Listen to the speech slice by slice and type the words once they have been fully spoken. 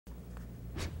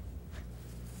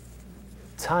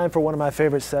Time for one of my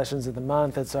favorite sessions of the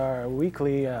month. It's our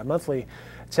monthly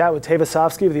chat with Tava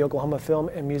Sofsky of the Oklahoma Film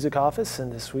and Music Office.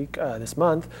 And this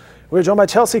month, we're joined by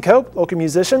Chelsey Cope, local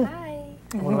musician. Hi.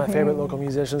 One of my favorite local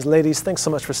musicians. Ladies, thanks so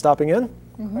much for stopping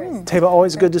in. Tava,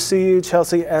 always good to see you.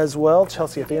 Chelsey as well.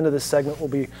 Chelsey, at the end of this segment, will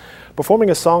be performing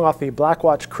a song off the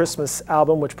Blackwatch Christmas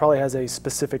album, which probably has a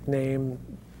specific name,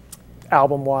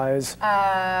 album-wise.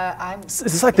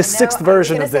 It's like the sixth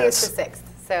version of this. It's the sixth.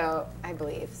 So I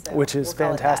believe so. Which is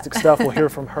fantastic stuff. We'll hear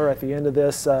from her at the end of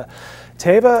this.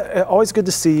 Tava, always good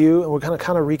to see you. And we're going to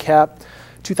kind of recap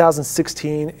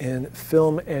 2016 in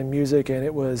film and music, and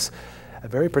it was a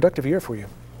very productive year for you.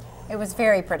 It was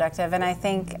very productive, and I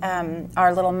think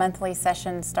our little monthly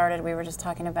session started, we were just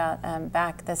talking about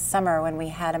back this summer when we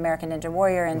had American Ninja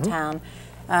Warrior in town,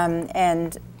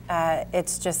 and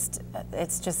it's just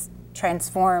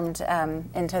transformed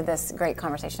into this great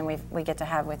conversation we get to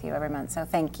have with you every month. So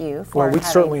thank you for Well, we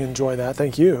certainly enjoy that.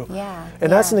 Thank you. Yeah. And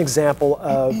that's an example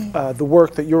of the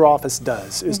work that your office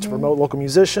does, is to promote local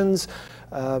musicians,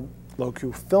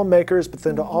 local filmmakers, but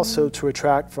then also to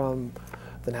attract from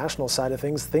the national side of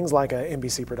things like an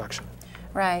NBC production.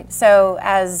 Right. So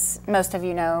as most of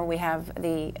you know, we have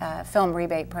the film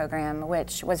rebate program,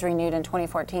 which was renewed in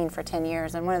 2014 for 10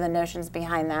 years. And one of the notions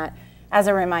behind that, as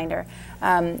a reminder,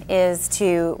 was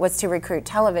to recruit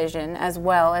television as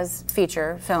well as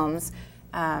feature films,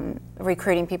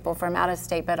 recruiting people from out of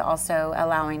state, but also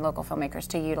allowing local filmmakers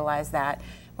to utilize that.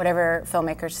 Whatever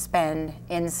filmmakers spend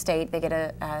in state, they get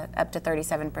a up to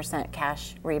 37%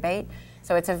 cash rebate.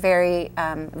 So it's a very,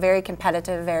 very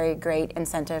competitive, very great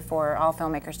incentive for all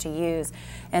filmmakers to use.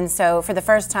 And so for the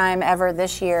first time ever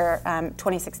this year,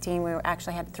 2016, we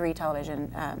actually had 3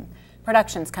 television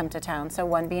productions come to town. So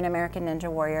one being American Ninja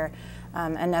Warrior,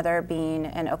 another being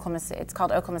it's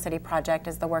called Oklahoma City Project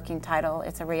is the working title.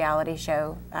 It's a reality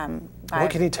show What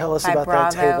can you tell us about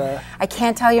that, Tava? I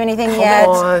can't tell you anything yet.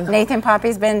 Come on. Nathan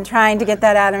Poppy's been trying to get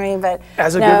that out of me, but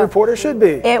as a good reporter should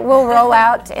be. It will roll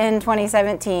out in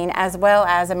 2017, as well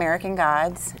as American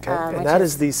Gods. Okay. And that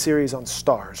is the series on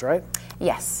Stars, right?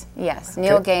 Yes, yes. Okay.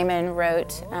 Neil Gaiman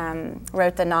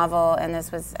wrote the novel, and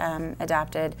this was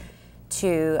adapted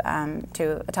to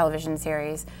a television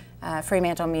series.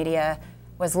 Fremantle Media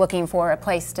was looking for a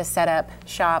place to set up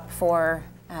shop for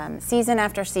season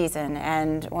after season,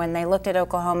 and when they looked at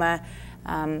Oklahoma,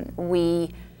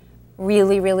 we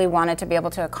really wanted to be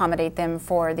able to accommodate them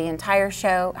for the entire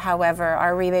show. However,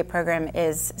 our rebate program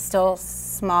is still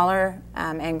smaller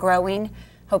and growing.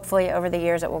 Hopefully over the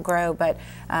years it will grow, but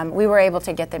we were able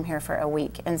to get them here for a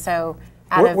week. And so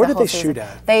where did they shoot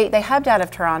at? They hubbed out of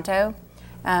Toronto.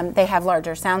 They have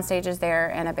larger sound stages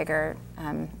there and a bigger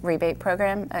rebate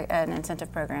program, an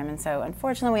incentive program, and so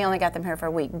unfortunately we only got them here for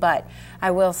a week, but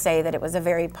I will say that it was a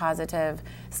very positive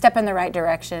step in the right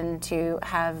direction to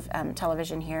have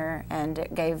television here, and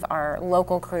it gave our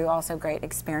local crew also great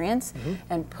experience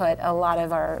and put a lot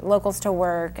of our locals to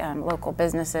work, local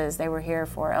businesses. They were here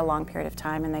for a long period of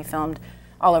time, and they filmed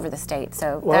all over the state.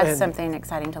 So that's something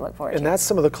exciting to look forward to. And that's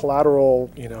some of the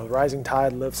collateral, rising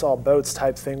tide lifts all boats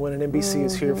type thing. When an NBC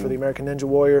is here for the American Ninja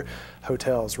Warrior,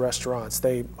 hotels, restaurants,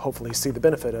 they hopefully see the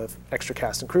benefit of extra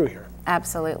cast and crew here.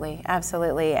 Absolutely,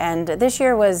 absolutely. And this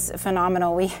year was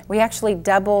phenomenal. We actually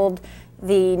doubled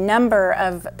the number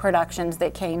of productions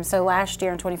that came. So last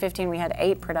year in 2015 we had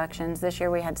 8 productions. This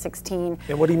year we had 16.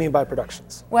 And what do you mean by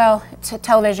productions? Well,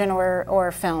 television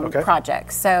or film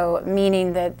projects. So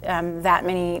meaning that that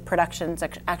many productions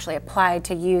actually applied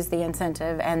to use the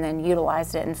incentive and then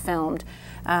utilized it and filmed.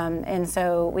 And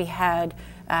so we had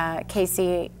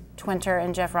Casey Twinter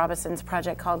and Jeff Robinson's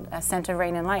project called Scent of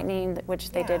Rain and Lightning, which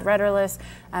they did rudderless.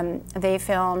 They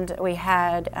filmed. We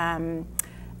had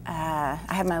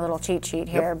I have my little cheat sheet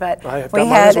here, but we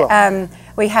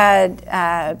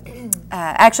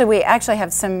actually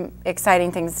have some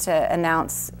exciting things to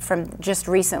announce from just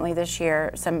recently this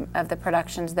year. Some of the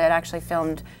productions that actually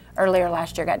filmed earlier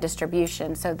last year got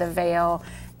distribution. So The Veil,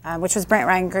 which was Brent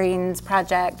Ryan Green's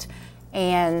project,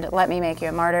 and Let Me Make You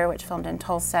a Martyr, which filmed in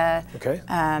Tulsa. Okay.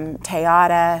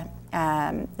 Teata.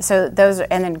 So those,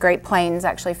 and then Great Plains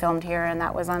actually filmed here, and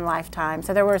that was on Lifetime.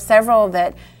 So there were several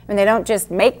that, they don't just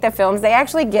make the films, they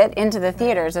actually get into the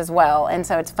theaters as well, and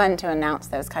so it's fun to announce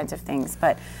those kinds of things.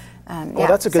 But well,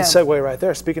 that's a good segue right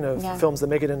there. Speaking of films that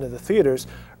make it into the theaters,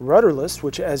 Rudderless,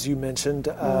 which, as you mentioned,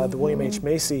 the William H.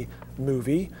 Macy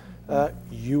movie,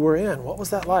 you were in. What was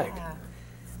that like?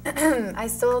 I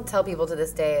still tell people to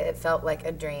this day it felt like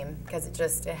a dream, because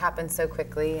it happened so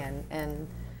quickly, and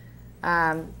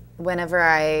whenever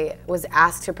I was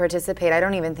asked to participate, I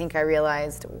don't even think I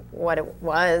realized what it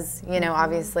was, you know,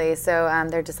 obviously. So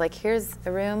they're just like, here's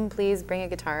a room, please bring a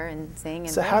guitar and sing.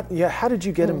 And so how did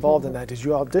you get involved in that? Did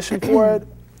you audition for it?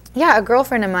 Yeah, a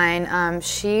girlfriend of mine,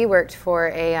 she worked for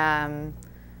a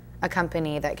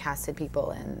company that casted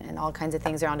people in all kinds of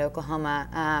things around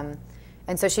Oklahoma.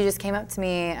 And so she just came up to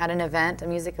me at an event, a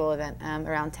musical event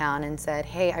around town, and said,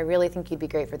 hey, I really think you'd be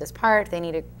great for this part. They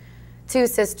needed 2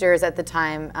 sisters at the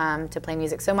time to play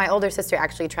music. So my older sister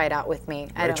actually tried out with me.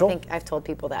 I don't think I've told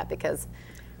people that because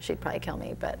she'd probably kill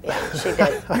me, but yeah, she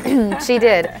did. She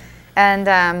did.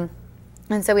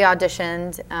 And so we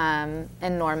auditioned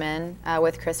in Norman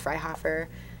with Chris Freihofer,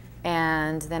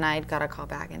 and then I got a call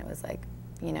back, and it was like,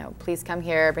 you know, please come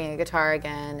here, bring a guitar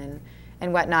again,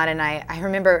 and whatnot. And I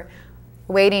remember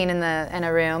waiting in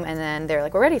a room, and then they were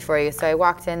like, we're ready for you. So I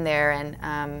walked in there,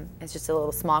 and it's just a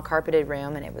little small carpeted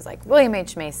room, and it was like William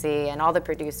H. Macy and all the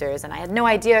producers, and I had no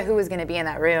idea who was going to be in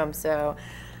that room. So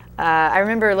I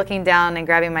remember looking down and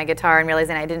grabbing my guitar and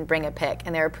realizing I didn't bring a pick,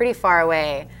 and they were pretty far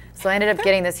away. So I ended up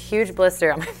getting this huge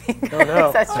blister on my finger. Oh,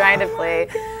 no. I was trying to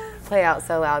play out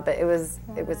so loud, but it was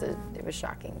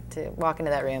shocking to walk into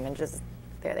that room and just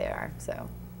there they are. So.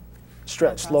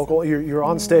 Stretched, local. You're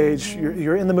on stage.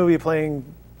 You're in the movie playing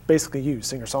basically you,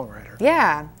 singer-songwriter.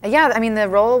 Yeah, yeah. I mean, the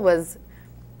role was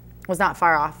not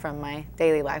far off from my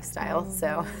daily lifestyle.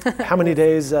 So. How many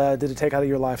days did it take out of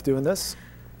your life doing this?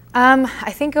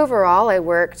 I think overall, I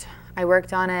worked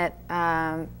on it.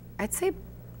 I'd say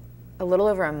a little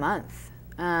over a month.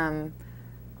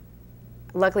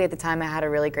 Luckily, at the time, I had a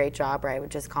really great job where I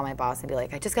would just call my boss and be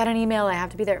like, I just got an email. I have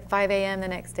to be there at 5 a.m. the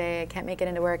next day. I can't make it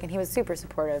into work. And he was super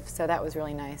supportive, so that was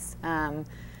really nice. But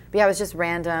yeah, it was just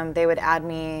random. They would add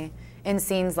me in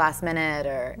scenes last minute,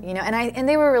 or you know, and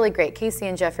they were really great. Casey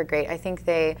and Jeff are great. I think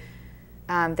they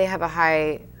have a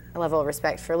high level of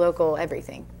respect for local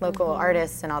everything, local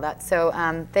artists and all that. So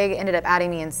they ended up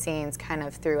adding me in scenes kind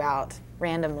of throughout,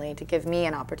 randomly, to give me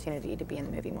an opportunity to be in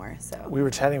the movie more. So we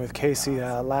were chatting with Casey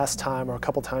last time or a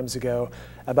couple times ago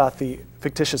about the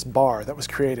fictitious bar that was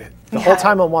created. The whole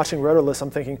time I'm watching Rotoless, I'm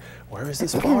thinking, where is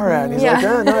this bar at? And he's like,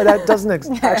 no, that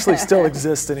doesn't actually still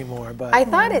exist anymore. But I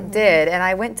thought it did, and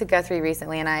I went to Guthrie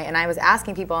recently, and I was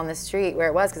asking people on the street where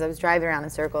it was because I was driving around in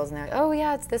circles, and they're like, oh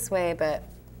yeah, it's this way, but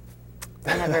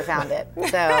I never found it.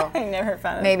 So I never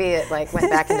found it. Maybe it like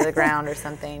went back into the ground or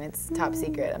something. It's top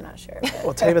secret. I'm not sure. But.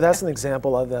 Well, Tava, that's an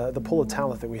example of the pool of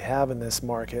talent that we have in this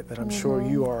market that I'm sure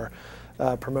you are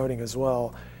promoting as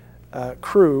well.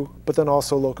 Crew, but then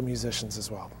also local musicians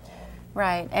as well.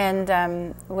 Right,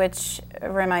 and which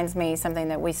reminds me something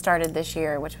that we started this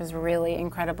year, which was really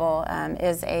incredible,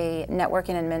 is a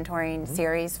networking and mentoring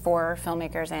series for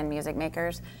filmmakers and music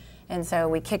makers. And so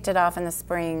we kicked it off in the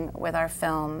spring with our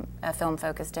a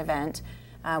film-focused event.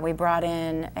 We brought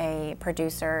in a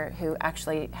producer who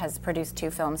actually has produced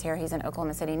 2 films here. He's an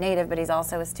Oklahoma City native, but he's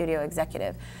also a studio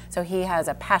executive. So he has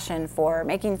a passion for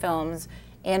making films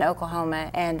in Oklahoma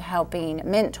and helping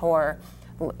mentor,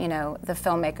 you know, the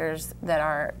filmmakers that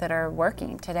are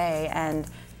working today. And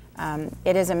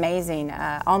it is amazing.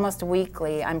 Almost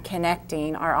weekly,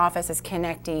 our office is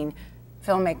connecting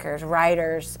filmmakers,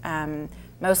 writers,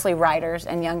 mostly writers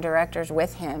and young directors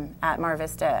with him at Mar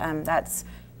Vista. That's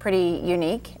pretty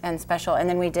unique and special. And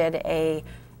then we did a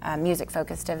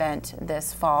music-focused event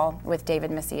this fall with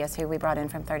David Macias, who we brought in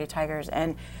from 30 Tigers.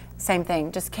 And same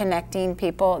thing, just connecting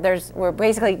people. We're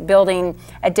basically building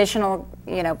additional,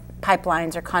 you know,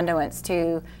 pipelines or conduits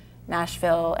to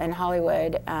Nashville and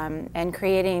Hollywood, and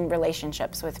creating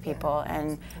relationships with people.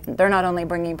 And they're not only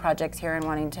bringing projects here and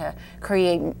wanting to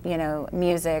create, you know,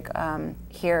 music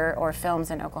here or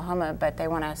films in Oklahoma, but they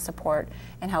want to support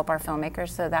and help our filmmakers.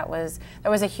 So that was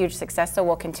a huge success. So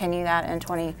we'll continue that in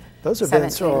 2017. Those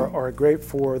events are great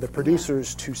for the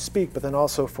producers to speak, but then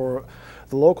also for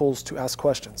the locals to ask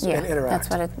questions and interact.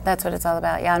 That's what it's all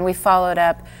about. Yeah, and we followed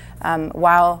up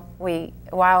while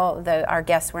our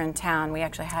guests were in town. We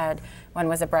actually had, one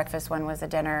was a breakfast, one was a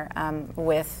dinner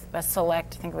with a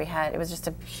select. I think it was just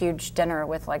a huge dinner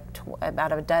with like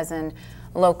about a dozen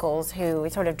locals who we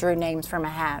sort of drew names from a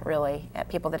hat, really, at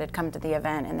people that had come to the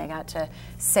event, and they got to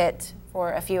sit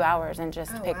for a few hours and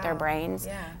just pick their brains.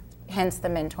 Yeah. Hence the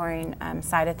mentoring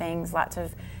side of things. Lots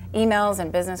of emails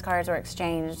and business cards were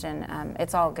exchanged, and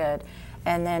it's all good.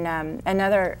 And then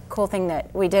another cool thing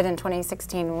that we did in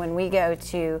 2016, when we go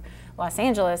to Los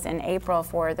Angeles in April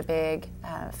for the big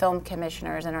Film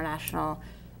Commissioners International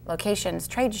Locations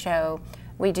trade show,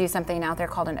 we do something out there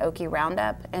called an Okie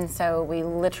Roundup. And so we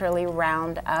literally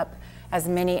round up as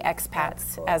many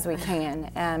expats as we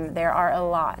can. There are a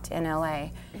lot in LA.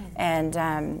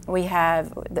 And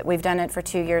we've done it for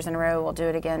 2 years in a row. We'll do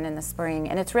it again in the spring.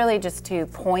 And it's really just to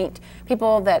point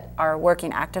people that are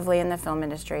working actively in the film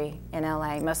industry in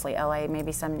LA, mostly LA,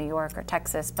 maybe some New York or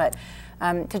Texas, but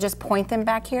to just point them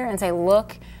back here and say,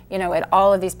 look, at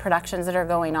all of these productions that are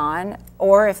going on,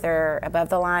 or if they're above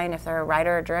the line, if they're a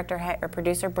writer or director or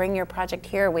producer, bring your project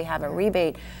here. We have a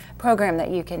rebate program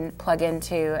that you can plug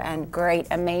into, and great,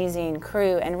 amazing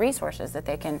crew and resources that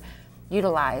they can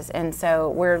utilize. And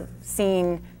so we're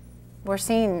seeing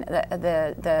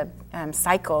the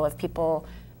cycle of people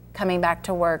coming back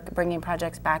to work, bringing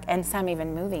projects back, and some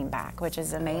even moving back, which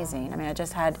is amazing. I mean, I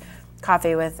just had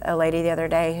coffee with a lady the other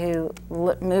day who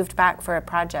moved back for a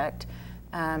project,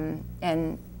 and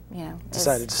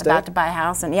decided to is stay. about to buy a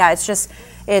house, and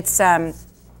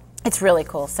it's really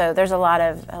cool. So there's a lot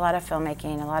of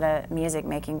filmmaking, a lot of music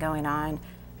making going on.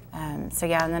 And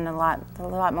then a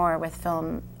lot more with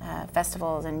film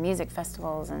festivals and music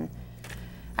festivals, and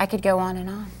I could go on and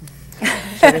on.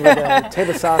 Chatting with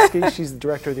Tava Sofsky, she's the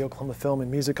director of the Oklahoma Film and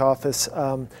Music Office.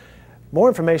 More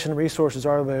information and resources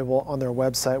are available on their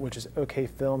website, which is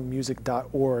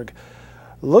okfilmmusic.org.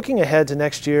 Looking ahead to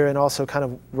next year and also kind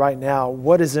of right now,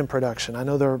 what is in production? I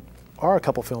know there are a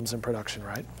couple films in production,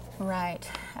 right? Right.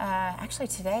 Actually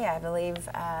today, I believe,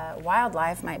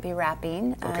 Wildlife might be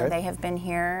wrapping. Okay. They have been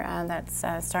here. That's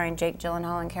starring Jake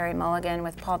Gyllenhaal and Carey Mulligan,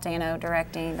 with Paul Dano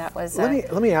directing. That was.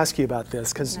 Let me ask you about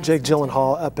this, because nice Jake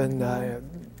Gyllenhaal up in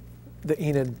the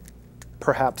Enid,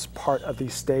 perhaps part of the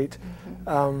state.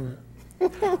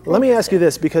 Let me ask you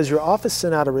this, because your office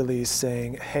sent out a release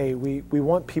saying, hey, we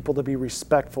want people to be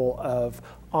respectful of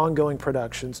ongoing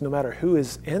productions, no matter who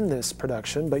is in this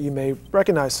production, but you may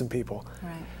recognize some people.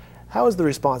 Right. How is the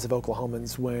response of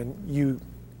Oklahomans when you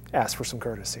ask for some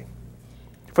courtesy?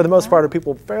 For the most part, are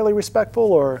people fairly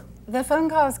respectful, or? The phone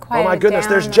calls quieted down. Oh my goodness,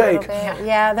 there's Jake.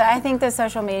 Yeah, I think the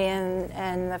social media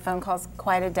and the phone calls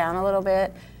quieted down a little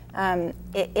bit.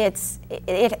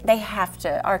 They have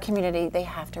to, our community, they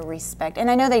have to respect, and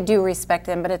I know they do respect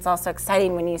them, but it's also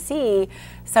exciting when you see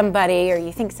somebody, or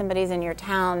you think somebody's in your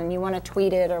town and you want to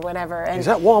tweet it or whatever. And he's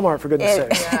at Walmart, for goodness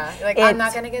sake. Yeah, like, I'm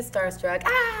not going to get starstruck.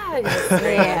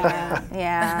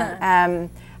 Yeah.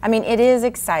 I mean, it is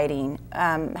exciting.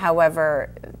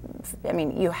 However, I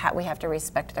mean, we have to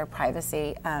respect their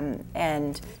privacy,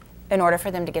 and in order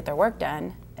for them to get their work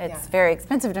done. It's very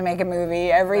expensive to make a movie.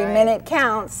 Every minute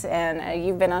counts, and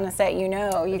you've been on a set, you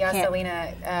can't.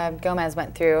 Selena Gomez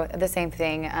went through the same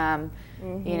thing.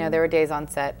 There were days on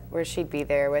set where she'd be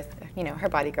there with, her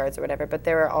bodyguards or whatever, but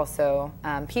there were also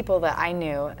people that I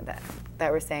knew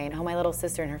that were saying, oh, my little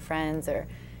sister and her friends, or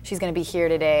she's going to be here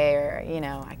today, or,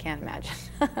 I can't imagine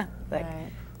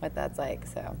what that's like,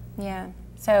 so. Yeah,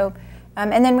 so.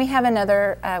 And then we have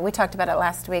another, we talked about it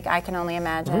last week, I Can Only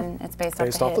Imagine. It's based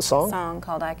off the song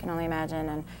called I Can Only Imagine.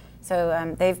 And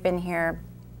so they've been here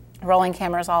rolling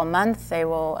cameras all month. They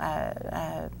will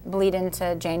bleed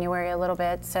into January a little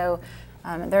bit. So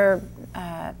they're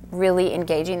really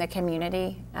engaging the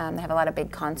community. They have a lot of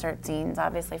big concert scenes,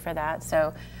 obviously, for that.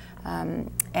 So,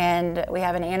 and we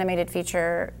have an animated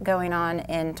feature going on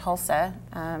in Tulsa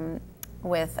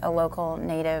with a local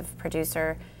native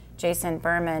producer, Jason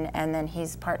Berman, and then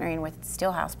he's partnering with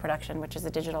Steelhouse Production, which is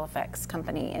a digital effects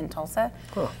company in Tulsa.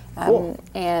 Cool.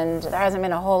 And there hasn't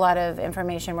been a whole lot of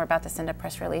information. We're about to send a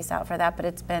press release out for that, but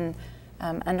it's been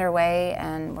underway,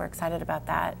 and we're excited about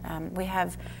that. We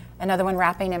have another one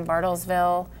wrapping in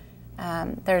Bartlesville.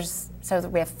 So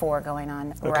we have 4 going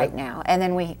on right now, and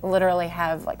then we literally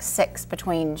have like 6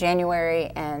 between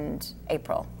January and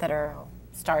April that are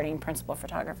starting principal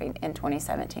photography in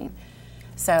 2017.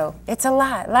 So it's a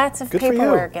lot, lots of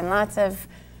paperwork and lots of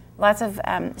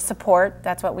support.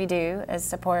 That's what we do, is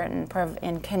support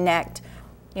and connect,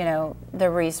 the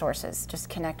resources. Just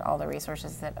connect all the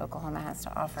resources that Oklahoma has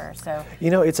to offer. So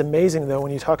it's amazing though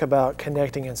when you talk about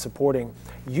connecting and supporting.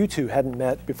 You two hadn't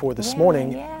met before this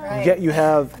morning, yet you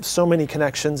have so many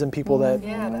connections and people that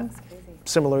that's crazy.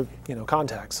 Similar,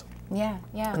 contacts. Yeah.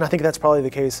 And I think that's probably the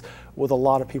case with a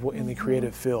lot of people in the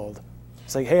creative field.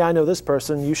 It's like, hey, I know this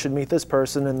person, you should meet this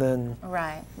person, and then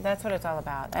that's what it's all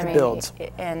about. It builds.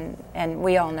 And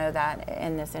we all know that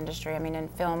in this industry. I mean, in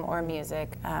film or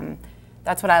music,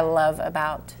 that's what I love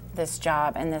about this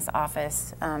job and this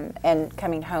office, and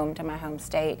coming home to my home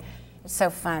state. It's so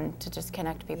fun to just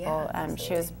connect people.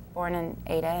 She was born in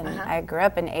Ada, and I grew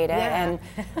up in Ada, and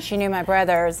she knew my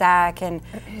brother Zach, and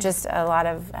just a lot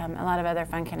of other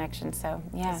fun connections. So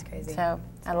that's crazy. So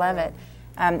I love it.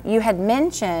 You had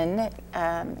mentioned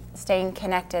staying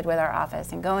connected with our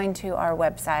office and going to our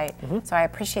website, so I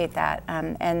appreciate that.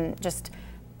 And just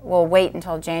we'll wait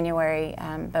until January,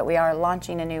 but we are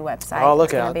launching a new website. Oh,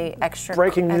 look it's out. Be extra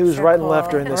Breaking news right and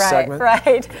left during this segment.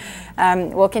 Right.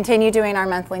 We'll continue doing our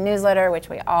monthly newsletter, which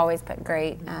we always put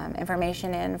great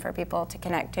information in for people to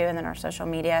connect to, and then our social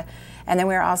media. And then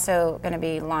we're also going to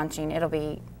be launching,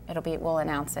 we'll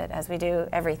announce it as we do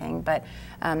everything, but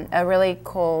a really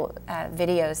cool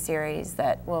video series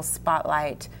that will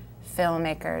spotlight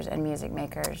filmmakers and music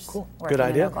makers working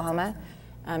in Oklahoma,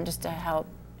 just to help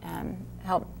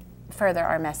further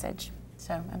our message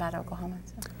about Oklahoma.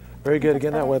 So. Very good.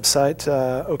 Again, that website,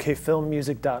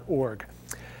 okfilmmusic.org.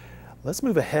 Let's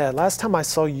move ahead. Last time I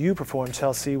saw you perform,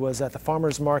 Chelsey, was at the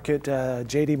Farmers Market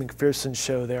J.D. McPherson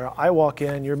show there. I walk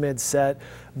in, you're mid-set,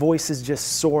 voice is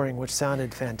just soaring, which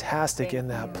sounded fantastic in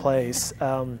that place.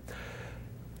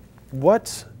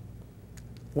 What's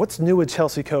new with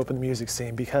Chelsey Cope in the music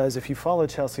scene? Because if you follow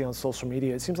Chelsey on social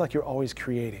media, it seems like you're always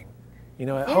creating. You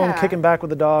know, at home, kicking back with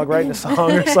the dog, writing a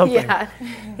song or something. Yeah,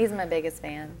 he's my biggest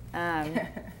fan.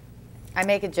 I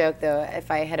make a joke, though,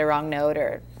 if I hit a wrong note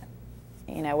or,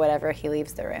 you know, whatever, he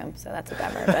leaves the room, so that's a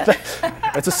bummer. But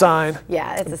it's a sign.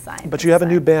 Yeah, it's a sign. But you have a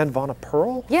new band, Vonna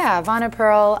Pearl? Yeah, Vonna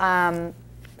Pearl.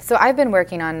 So I've been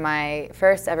working on my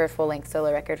first ever full-length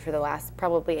solo record for the last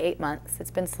probably 8 months.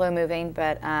 It's been slow moving,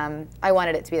 but I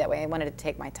wanted it to be that way. I wanted to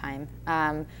take my time.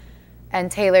 And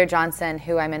Taylor Johnson,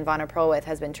 who I'm in Vonna Pearl with,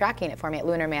 has been tracking it for me at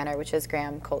Lunar Manor, which is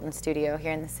Graham Colton's studio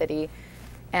here in the city.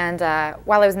 And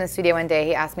while I was in the studio one day,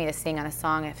 he asked me to sing on a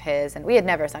song of his, and we had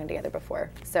never sung together before.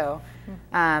 So,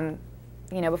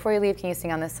 you know, before you leave, can you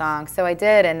sing on this song? So I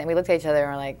did, and we looked at each other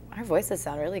and we're like, our voices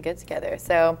sound really good together.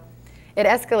 So it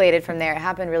escalated from there. It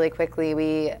happened really quickly.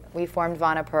 We formed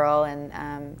Vonna Pearl,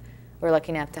 and we're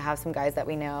lucky enough to have some guys that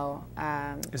we know.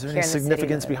 Is there any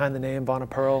significance behind the name Vonna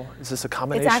Pearl? Is this a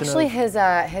combination? It's actually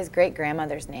his great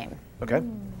grandmother's name. Okay.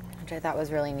 Which I thought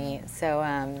was really neat. So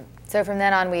so from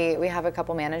then on, we have a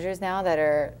couple managers now that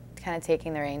are kind of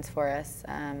taking the reins for us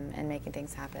and making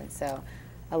things happen. So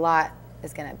a lot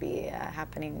is going to be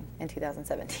happening in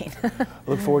 2017.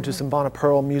 Look forward to some Vonna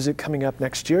Pearl music coming up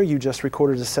next year. You just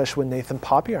recorded a session with Nathan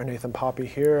Poppy, our Nathan Poppy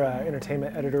here,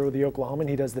 entertainment editor with the Oklahoman.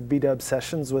 He does the B-Dub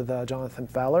sessions with Jonathan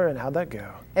Fowler, and how'd that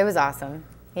go? It was awesome.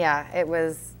 Yeah, it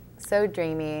was so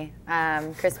dreamy.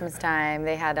 Christmas time,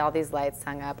 they had all these lights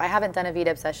hung up. I haven't done a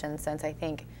V-Dub session since I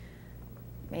think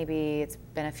maybe it's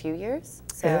been a few years.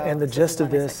 So and the gist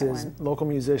of this is local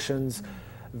musicians,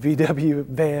 VW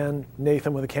van,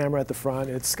 Nathan with a camera at the front.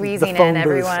 It's squeezing the phone in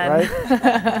booth, everyone.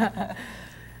 right?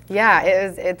 Yeah,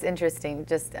 it's interesting.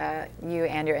 Just you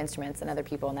and your instruments and other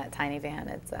people in that tiny van.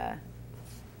 It's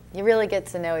you really get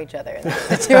to know each other in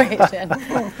that situation.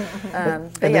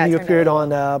 And then you appeared on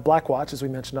Blackwatch, as we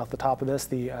mentioned off the top of this,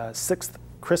 the 6th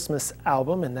Christmas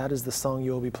album, and that is the song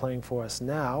you'll be playing for us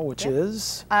now, which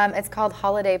is? It's called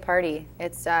Holiday Party.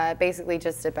 It's basically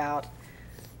just about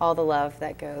all the love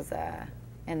that goes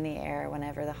in the air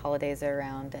whenever the holidays are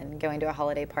around, and going to a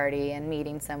holiday party and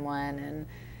meeting someone,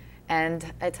 and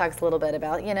it talks a little bit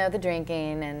about, you know, the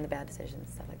drinking and the bad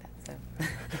decisions, stuff like that. So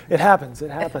it happens. It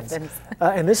happens.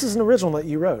 And this is an original that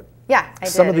you wrote. Yeah, I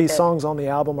did. Some of these songs on the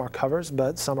album are covers,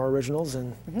 but some are originals,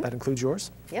 and that includes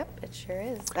yours. Yep, it sure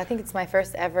is. I think it's my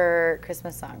first ever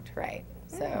Christmas song to write.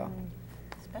 So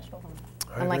special one.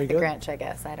 Right, unlike the Grinch, I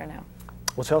guess. I don't know.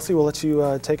 Well, Chelsey, we'll let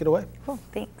you take it away. Cool.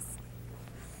 Thanks.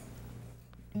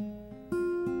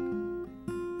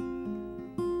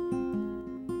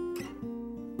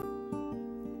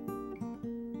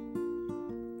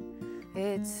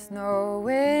 It's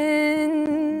snowing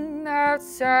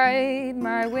outside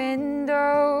my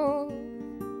window,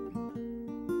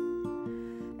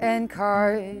 and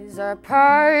cars are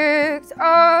parked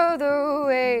all the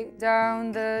way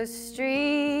down the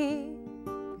street.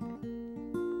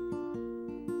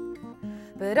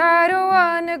 But I don't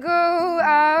want to go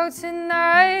out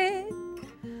tonight.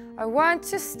 I want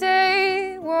to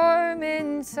stay warm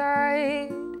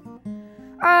inside.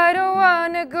 I don't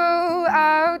want to go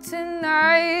out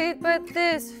tonight, but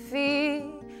this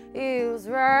feels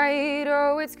right.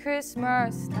 Oh, it's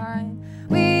Christmas time.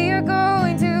 We are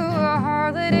going to a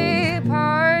holiday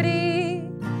party.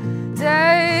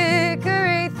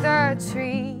 Decorate the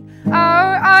tree.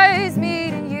 Our eyes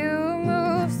meet and you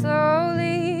move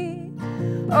slowly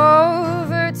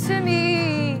over to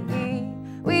me.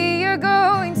 We are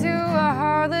going to a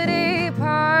holiday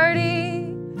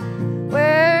party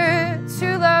where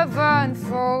true love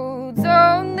unfolds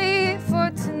only for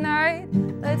tonight.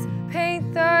 Let's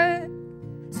paint the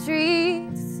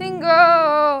streets in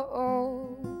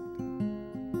gold.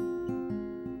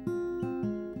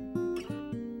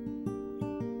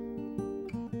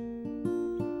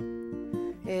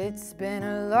 It's been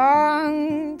a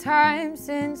long time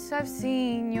since I've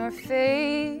seen your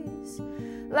face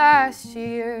last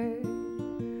year.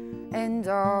 And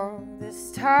all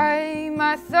this time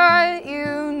I thought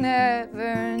you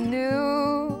never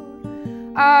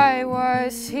knew I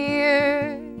was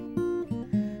here.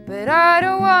 But I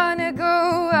don't wanna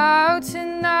go out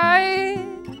tonight,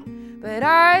 but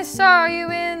I saw you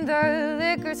in the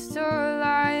liquor store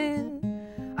line.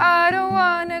 I don't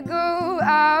wanna go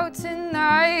out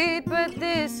tonight, but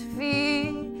this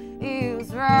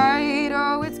feels right.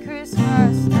 Oh, it's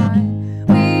Christmas time.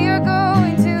 We are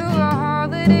going to a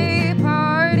holiday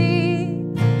party.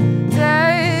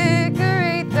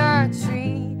 Decorate the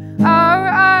tree. Our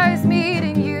eyes meet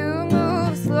and you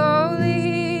move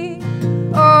slowly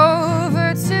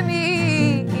over to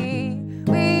me.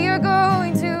 We are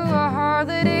going to a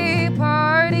holiday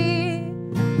party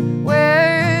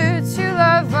where true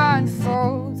love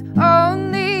unfolds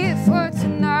only for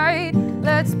tonight.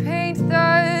 Let's paint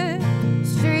the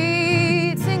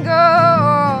streets in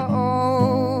gold.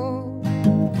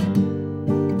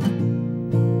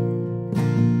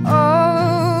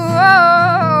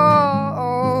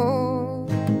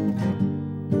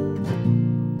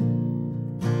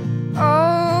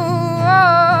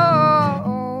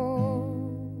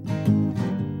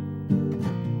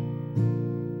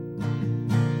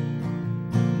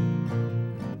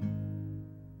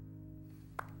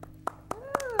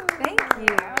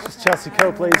 Chelsey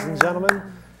Cope, ladies and gentlemen,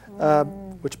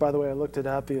 which, by the way, I looked it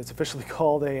up. It's officially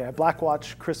called A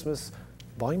Blackwatch Christmas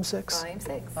Volume 6. Volume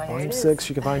 6. Volume 6.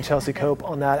 You can find Chelsey Cope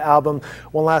on that album.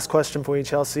 One last question for you,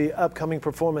 Chelsey. Upcoming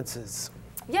performances.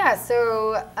 Yeah,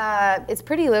 so it's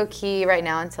pretty low-key right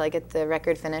now until I get the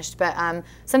record finished. But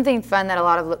something fun that a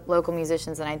lot of local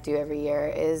musicians and I do every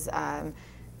year is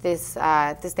this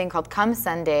thing called Come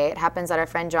Sunday. It happens at our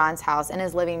friend John's house in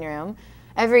his living room.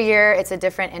 Every year, it's a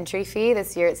different entry fee.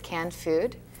 This year, it's canned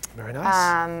food. Very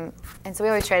nice. And so we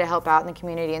always try to help out in the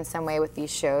community in some way with these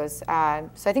shows. So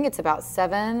I think it's about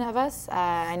 7 of us.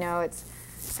 I know it's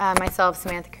myself,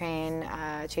 Samantha Crane,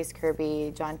 Chase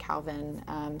Kirby, John Calvin.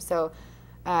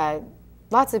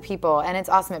 Lots of people, and it's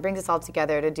awesome. It brings us all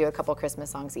together to do a couple Christmas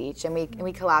songs each, and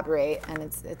we collaborate, and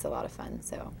it's a lot of fun.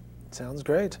 So. Sounds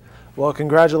great. Well,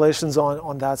 congratulations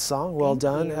on that song. Well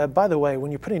done. By the way,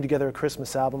 when you're putting together a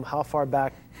Christmas album, how far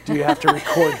back do you have to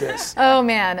record this? Oh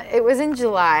man, it was in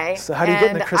July. So how do you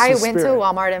get in the Christmas spirit? I went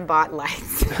to Walmart and bought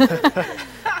lights.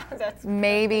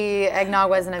 Maybe eggnog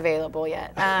wasn't available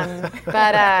yet.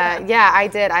 Yeah, I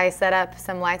did. I set up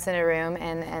some lights in a room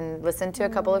and listened to a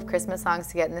couple of Christmas songs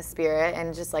to get in the spirit,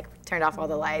 and just like turned off all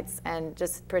the lights and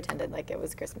just pretended like it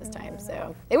was Christmas time.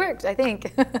 So it worked, I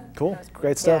think. Cool.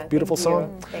 Great stuff. Yeah, beautiful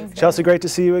song. Thanks, Chelsey, great to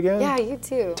see you again. Yeah, you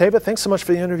too. Tava, thanks so much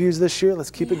for the interviews this year.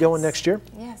 Let's keep it going next year.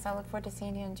 Yes, I look forward to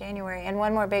seeing you in January. And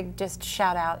one more big just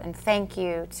shout out and thank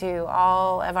you to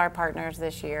all of our partners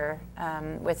this year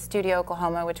with Studio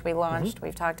Oklahoma, which we launched.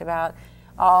 We've talked about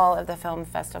all of the film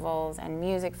festivals and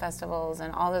music festivals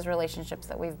and all those relationships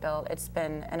that we've built. It's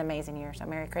been an amazing year. So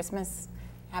Merry Christmas,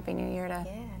 Happy New Year to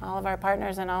all of our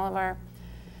partners and all of our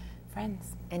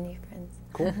friends. And new friends.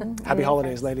 Cool. Happy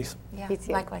holidays, ladies. Yeah, You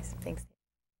too. likewise. Thanks.